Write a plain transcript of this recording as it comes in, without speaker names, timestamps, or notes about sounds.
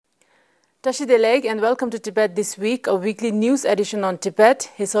Tashi Deleg and welcome to Tibet This Week, a weekly news edition on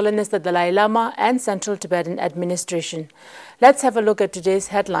Tibet, His Holiness the Dalai Lama and Central Tibetan Administration. Let's have a look at today's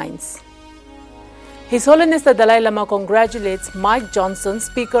headlines. His Holiness the Dalai Lama congratulates Mike Johnson,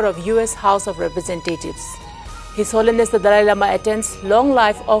 Speaker of U.S. House of Representatives. His Holiness the Dalai Lama attends Long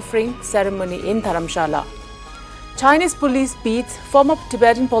Life Offering ceremony in Dharamshala. Chinese police beats former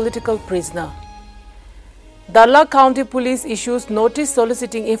Tibetan political prisoner. Darla County Police issues notice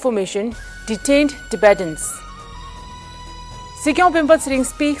soliciting information, detained Tibetans. Sikyong Pimpat Sring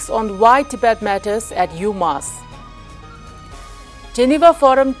speaks on why Tibet matters at UMass. Geneva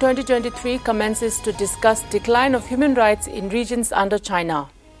Forum 2023 commences to discuss decline of human rights in regions under China.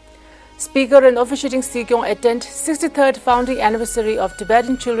 Speaker and officiating Sikyong attend 63rd founding anniversary of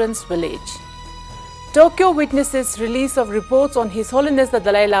Tibetan Children's Village. Tokyo witnesses release of reports on His Holiness the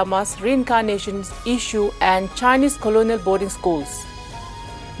Dalai Lama's reincarnation issue and Chinese colonial boarding schools.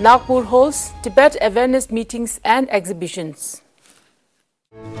 Nagpur holds Tibet awareness meetings and exhibitions.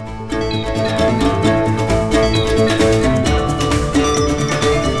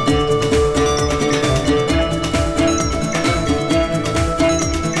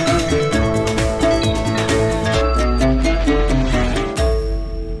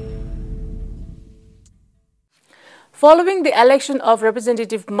 Following the election of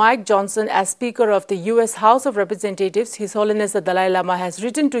Representative Mike Johnson as Speaker of the U.S. House of Representatives, His Holiness the Dalai Lama has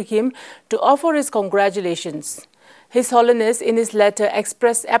written to him to offer his congratulations. His Holiness, in his letter,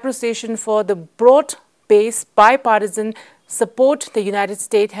 expressed appreciation for the broad-based bipartisan support the United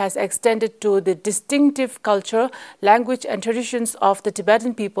States has extended to the distinctive culture, language and traditions of the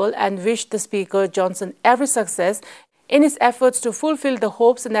Tibetan people and wished the Speaker Johnson every success in his efforts to fulfill the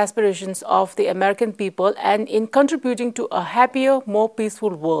hopes and aspirations of the American people and in contributing to a happier, more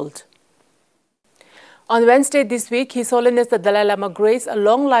peaceful world. On Wednesday this week, His Holiness the Dalai Lama graced a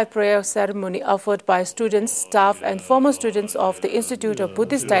long life prayer ceremony offered by students, staff and former students of the Institute of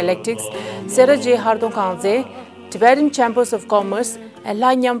Buddhist Dialectics, Sera J. Hardong Kangze, Tibetan Chambers of Commerce, and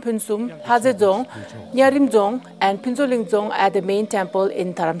Lanyam Punsum, Hazedzong, Nyarimdzong and Pinzolingdzong at the main temple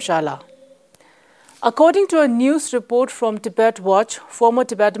in Dharamshala. According to a news report from Tibet Watch, former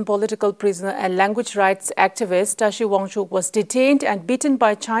Tibetan political prisoner and language rights activist Tashi Wangchuk was detained and beaten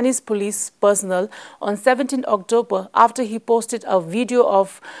by Chinese police personnel on 17 October after he posted a video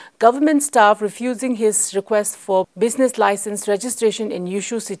of government staff refusing his request for business license registration in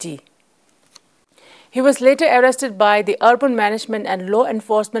Yushu city. He was later arrested by the Urban Management and Law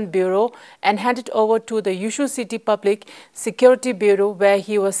Enforcement Bureau and handed over to the Yushu City Public Security Bureau, where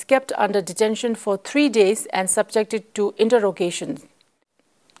he was kept under detention for 3 days and subjected to interrogation.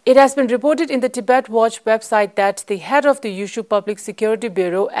 It has been reported in the Tibet Watch website that the head of the Yushu Public Security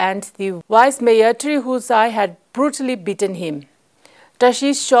Bureau and the vice mayor Tri Huzai had brutally beaten him.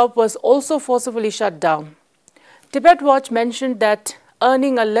 Tashi's shop was also forcibly shut down. Tibet Watch mentioned that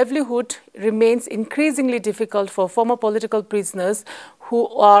earning a livelihood remains increasingly difficult for former political prisoners who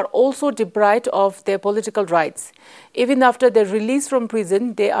are also deprived of their political rights. Even after their release from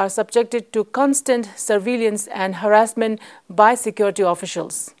prison, they are subjected to constant surveillance and harassment by security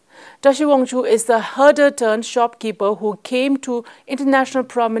officials. Tashi Wangchu is the herder-turned-shopkeeper who came to international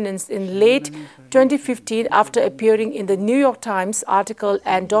prominence in late 2015 after appearing in the New York Times article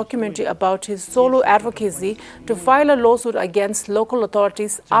and documentary about his solo advocacy to file a lawsuit against local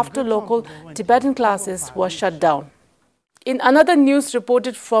authorities after local Tibetan classes were shut down. In another news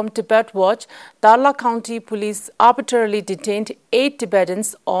reported from Tibet Watch, Darla County Police arbitrarily detained 8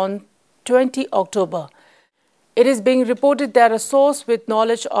 Tibetans on 20 October. It is being reported that a source with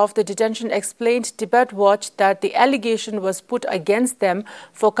knowledge of the detention explained Tibet Watch that the allegation was put against them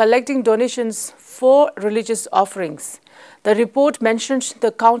for collecting donations for religious offerings. The report mentioned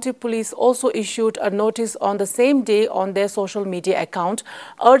the county police also issued a notice on the same day on their social media account,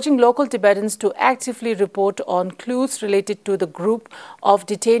 urging local Tibetans to actively report on clues related to the group of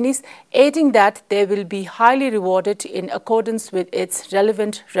detainees, adding that they will be highly rewarded in accordance with its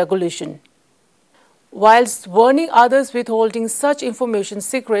relevant regulation, whilst warning others withholding such information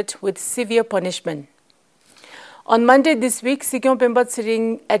secret with severe punishment. On Monday this week, Sikyong Pimpat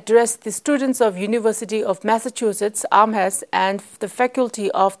Sring addressed the students of University of Massachusetts, Amherst, and the faculty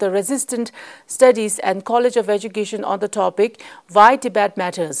of the Resistant Studies and College of Education on the topic, Why Tibet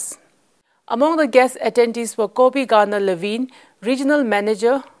Matters. Among the guest attendees were Kobe Garner-Levine, Regional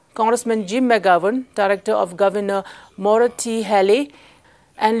Manager, Congressman Jim McGovern, Director of Governor Maura T. Haley,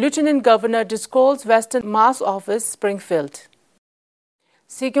 and Lieutenant Governor Driscoll's Western Mass Office, Springfield.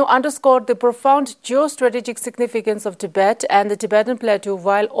 Sikyo underscored the profound geostrategic significance of Tibet and the Tibetan Plateau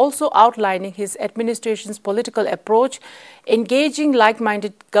while also outlining his administration's political approach, engaging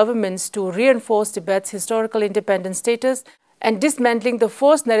like-minded governments to reinforce Tibet's historical independent status and dismantling the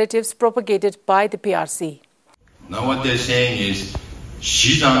false narratives propagated by the PRC. Now what they're saying is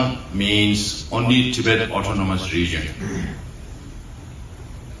Xizang means only Tibet Autonomous Region.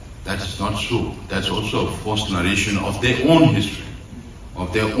 That is not true. That's also a false narration of their own history,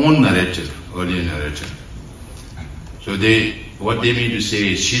 of their own narrative, earlier narrative. So what they mean to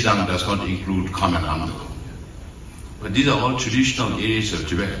say is Xizang does not include Kham and Amdo. But these are all traditional areas of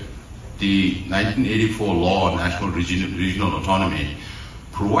Tibet. The 1984 law of national regional autonomy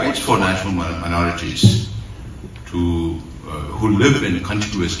provides for national minorities who live in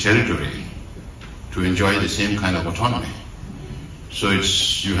contiguous territory to enjoy the same kind of autonomy. So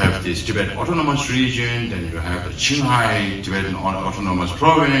you have this Tibet Autonomous Region, then you have the Qinghai Tibetan Autonomous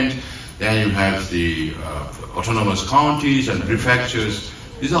Province, then you have the autonomous counties and prefectures.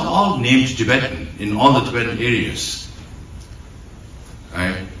 These are all named Tibetan in all the Tibetan areas,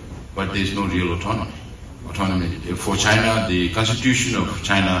 right? But there's no real autonomy. For China, the Constitution of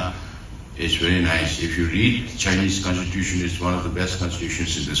China is very nice. If you read the Chinese Constitution, it's one of the best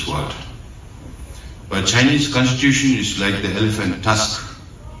constitutions in this world. But Chinese Constitution is like the elephant tusk.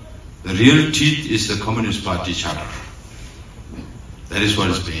 The real teeth is the Communist Party charter. That is what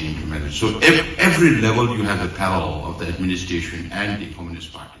is being implemented. So every level you have a parallel of the administration and the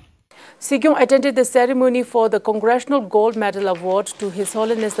Communist Party. Sikyo attended the ceremony for the Congressional Gold Medal Award to His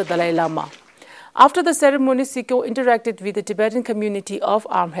Holiness the Dalai Lama. After the ceremony, Sikyo interacted with the Tibetan community of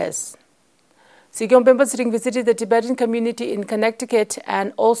Amherst. Sikyo Pemba Sring visited the Tibetan community in Connecticut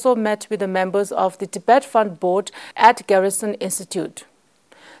and also met with the members of the Tibet Fund Board at Garrison Institute.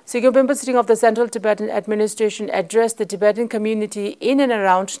 Sikyo Pemba Sring of the Central Tibetan Administration addressed the Tibetan community in and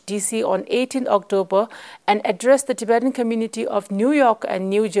around DC on 18 October and addressed the Tibetan community of New York and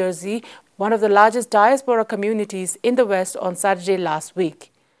New Jersey, one of the largest diaspora communities in the West, on Saturday last week.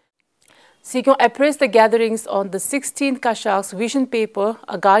 Sikyo appraised the gatherings on the 16th Kashak's Vision Paper,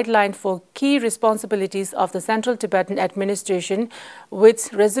 a guideline for key responsibilities of the Central Tibetan Administration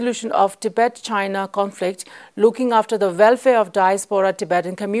with resolution of Tibet-China conflict, looking after the welfare of diaspora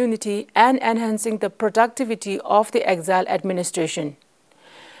Tibetan community and enhancing the productivity of the exile administration.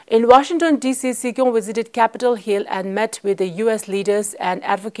 In Washington, D.C., Sikyo visited Capitol Hill and met with the U.S. leaders and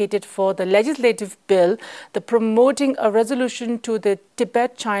advocated for the legislative bill promoting a resolution to the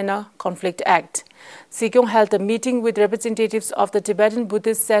Tibet-China Conflict Act. Sikyo held a meeting with representatives of the Tibetan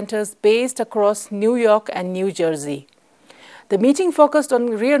Buddhist centers based across New York and New Jersey. The meeting focused on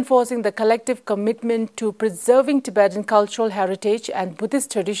reinforcing the collective commitment to preserving Tibetan cultural heritage and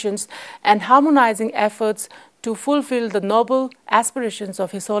Buddhist traditions and harmonizing efforts to fulfill the noble aspirations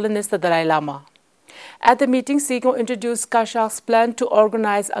of His Holiness the Dalai Lama. At the meeting, Sikyo introduced Kashak's plan to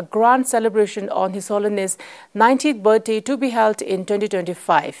organize a grand celebration on His Holiness' 90th birthday to be held in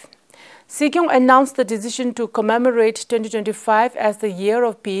 2025. Sikyo announced the decision to commemorate 2025 as the Year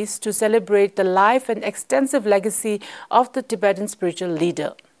of Peace to celebrate the life and extensive legacy of the Tibetan spiritual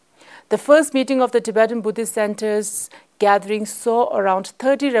leader. The first meeting of the Tibetan Buddhist Center's gathering saw around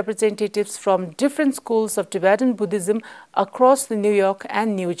 30 representatives from different schools of Tibetan Buddhism across New York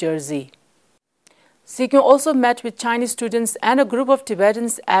and New Jersey. Sikyo also met with Chinese students and a group of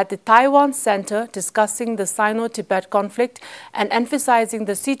Tibetans at the Taiwan Center discussing the Sino-Tibet conflict and emphasizing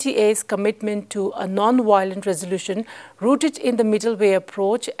the CTA's commitment to a non-violent resolution rooted in the middle way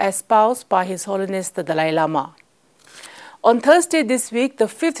approach espoused by His Holiness the Dalai Lama. On Thursday this week, the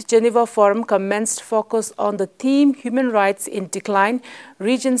 5th Geneva Forum commenced focus on the theme Human Rights in Decline,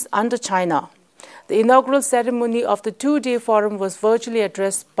 Regions under China. The inaugural ceremony of the two-day forum was virtually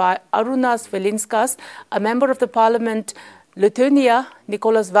addressed by Arunas Velinskas, a member of the Parliament Lithuania,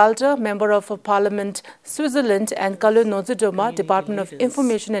 Nicholas Walter, member of Parliament Switzerland, and Kalu Nozidoma, Department of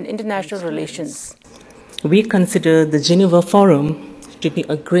Information and International Relations. We consider the Geneva Forum to be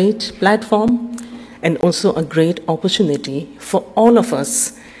a great platform and also a great opportunity for all of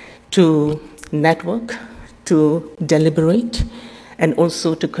us to network, to deliberate, and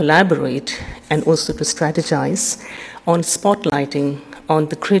also to collaborate, and also to strategize on spotlighting on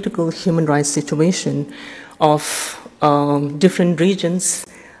the critical human rights situation of different regions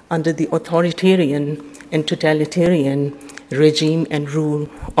under the authoritarian and totalitarian regime and rule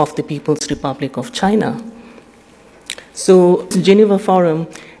of the People's Republic of China. So the Geneva Forum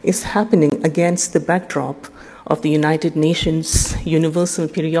is happening against the backdrop of the United Nations Universal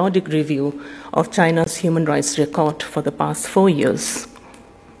Periodic Review of China's human rights record for the past 4 years.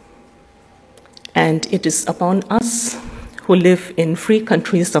 And it is upon us who live in free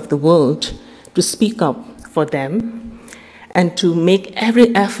countries of the world to speak up for them and to make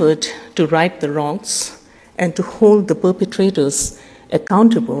every effort to right the wrongs and to hold the perpetrators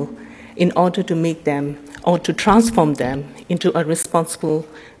accountable in order to make them or to transform them into a responsible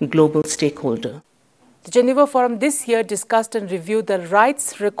global stakeholder. The Geneva Forum this year discussed and reviewed the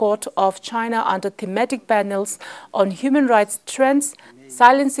rights record of China under thematic panels on human rights trends,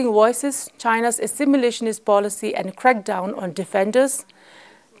 silencing voices, China's assimilationist policy and crackdown on defenders,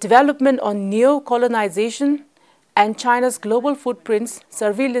 development on neo-colonization, and China's global footprints,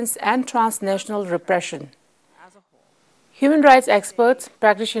 surveillance and transnational repression. Human rights experts,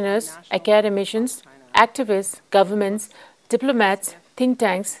 practitioners, academicians, activists, governments, diplomats, think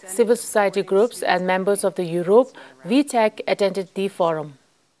tanks, civil society groups and members of the Europe VTech attended the forum.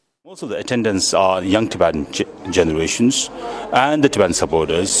 Most of the attendants are young Tibetan generations and the Tibetan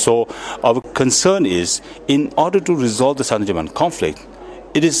supporters. So our concern is, in order to resolve the Sino-Tibetan conflict,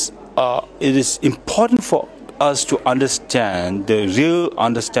 it is important for us to understand the real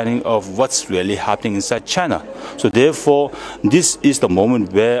understanding of what's really happening inside China. So therefore, this is the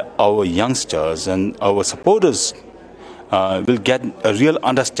moment where our youngsters and our supporters will get a real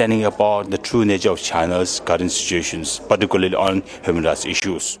understanding about the true nature of China's current situations, particularly on human rights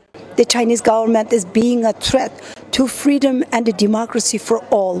issues. The Chinese government is being a threat to freedom and democracy for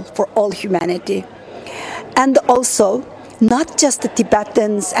all humanity. And also, not just the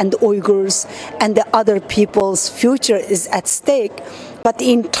Tibetans and the Uyghurs and the other people's future is at stake, but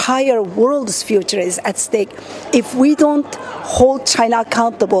the entire world's future is at stake. If we don't hold China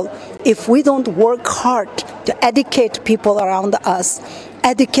accountable, if we don't work hard to educate people around us,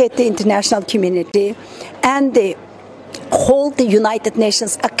 educate the international community, and hold the United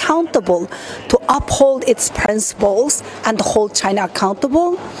Nations accountable to uphold its principles and hold China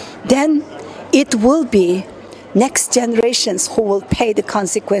accountable, then it will be next generations who will pay the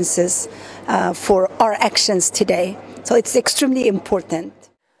consequences for our actions today. So it's extremely important.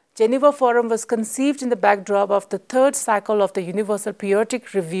 Geneva Forum was conceived in the backdrop of the third cycle of the Universal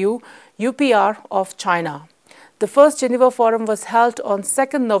Periodic Review, UPR, of China. The first Geneva Forum was held on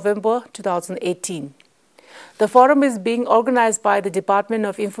 2nd November 2018. The forum is being organized by the Department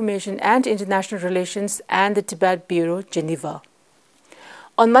of Information and International Relations and the Tibet Bureau, Geneva.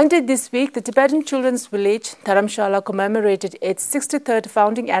 On Monday this week, the Tibetan Children's Village, Dharamshala, commemorated its 63rd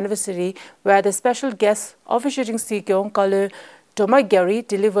founding anniversary, where the special guest, officiating Sikyong Kalu Tomagari,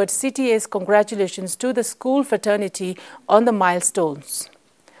 delivered CTA's congratulations to the school fraternity on the milestones.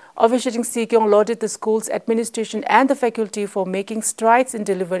 Officiating Sikyong lauded the school's administration and the faculty for making strides in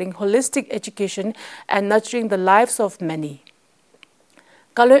delivering holistic education and nurturing the lives of many.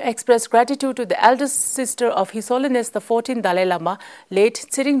 Kalu expressed gratitude to the eldest sister of His Holiness the 14th Dalai Lama, late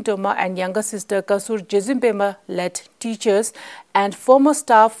Tsiring Doma, and younger sister Kasur Jezumpema, led teachers and former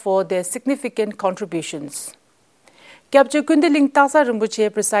staff for their significant contributions. Kyabje Kundeling Tasa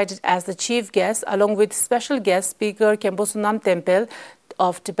Rinpoche presided as the chief guest, along with special guest speaker Khenpo Sonam Tempel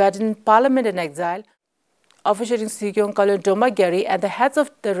of Tibetan Parliament in Exile, officiating Sikyong Kalu Tomagari, and the heads of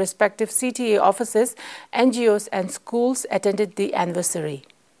the respective CTA offices, NGOs and schools attended the anniversary.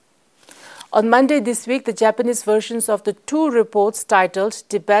 On Monday this week, the Japanese versions of the two reports titled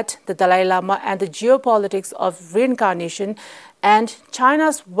Tibet, the Dalai Lama and the Geopolitics of Reincarnation and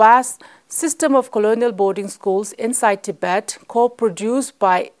China's Vast System of Colonial Boarding Schools Inside Tibet, co-produced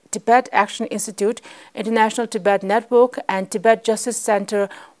by Tibet Action Institute, International Tibet Network and Tibet Justice Center,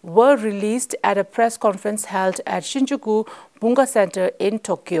 were released at a press conference held at Shinjuku Bunga Center in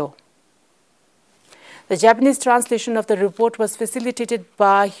Tokyo. The Japanese translation of the report was facilitated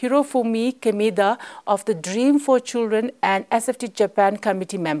by Hirofumi Kemida of the Dream for Children and SFT Japan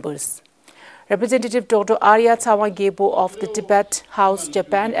committee members. Representative Dr. Arya Tsawangebo of the Tibet House,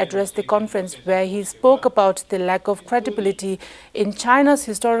 Japan, addressed the conference, where he spoke about the lack of credibility in China's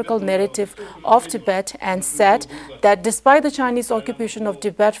historical narrative of Tibet and said that despite the Chinese occupation of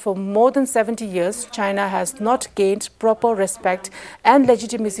Tibet for more than 70 years, China has not gained proper respect and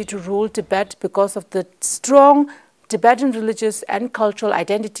legitimacy to rule Tibet because of the strong Tibetan religious and cultural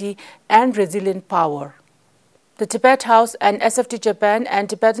identity and resilient power. The Tibet House and SFT Japan and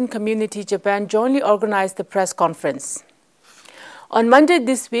Tibetan Community Japan jointly organized the press conference. On Monday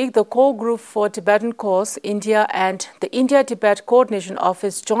this week, the core group for Tibetan Cause, India, and the India-Tibet Coordination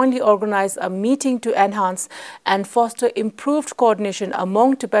Office jointly organized a meeting to enhance and foster improved coordination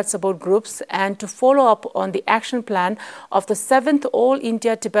among Tibet support groups and to follow up on the action plan of the 7th All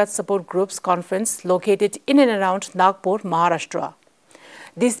India Tibet Support Groups Conference located in and around Nagpur, Maharashtra.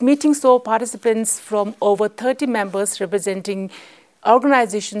 This meeting saw participants from over 30 members representing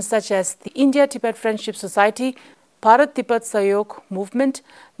organizations such as the India-Tibet Friendship Society, Bharat Tibet Sayog Movement,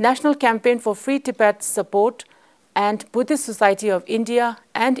 National Campaign for Free Tibet Support, and Buddhist Society of India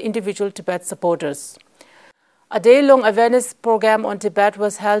and individual Tibet supporters. A day-long awareness program on Tibet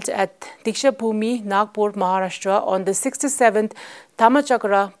was held at Diksha Bhumi, Nagpur, Maharashtra on the 67th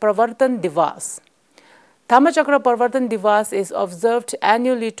Dhammachakra Pravartan Divas. Dhammachakra Pravartan Divas is observed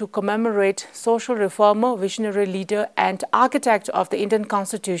annually to commemorate social reformer, visionary leader and architect of the Indian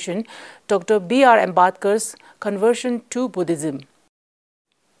Constitution, Dr. B.R. Ambedkar's conversion to Buddhism.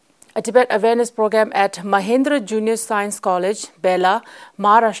 A Tibet awareness program at Mahendra Junior Science College, Bela,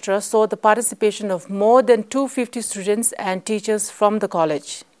 Maharashtra saw the participation of more than 250 students and teachers from the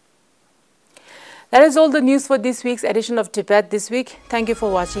college. That is all the news for this week's edition of Tibet This Week. Thank you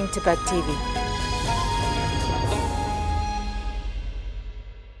for watching Tibet TV.